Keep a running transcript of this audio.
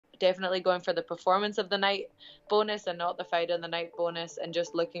definitely going for the performance of the night bonus and not the fight of the night bonus, and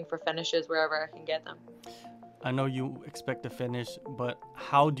just looking for finishes wherever I can get them. I know you expect a finish, but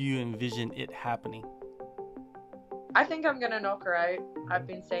how do you envision it happening? I think I'm going to knock her out. I've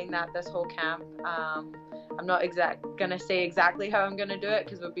been saying that this whole camp. I'm not going to say exactly how I'm going to do it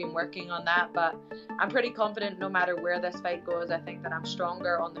because we've been working on that, but I'm pretty confident no matter where this fight goes. I think that I'm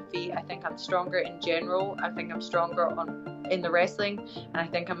stronger on the feet. I think I'm stronger in general. I think I'm stronger in the wrestling, and I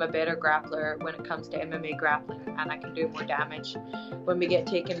think I'm a better grappler when it comes to MMA grappling, and I can do more damage when we get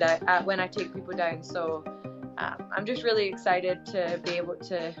taken down, when I take people down. So I'm just really excited to be able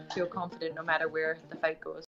to feel confident no matter where the fight goes.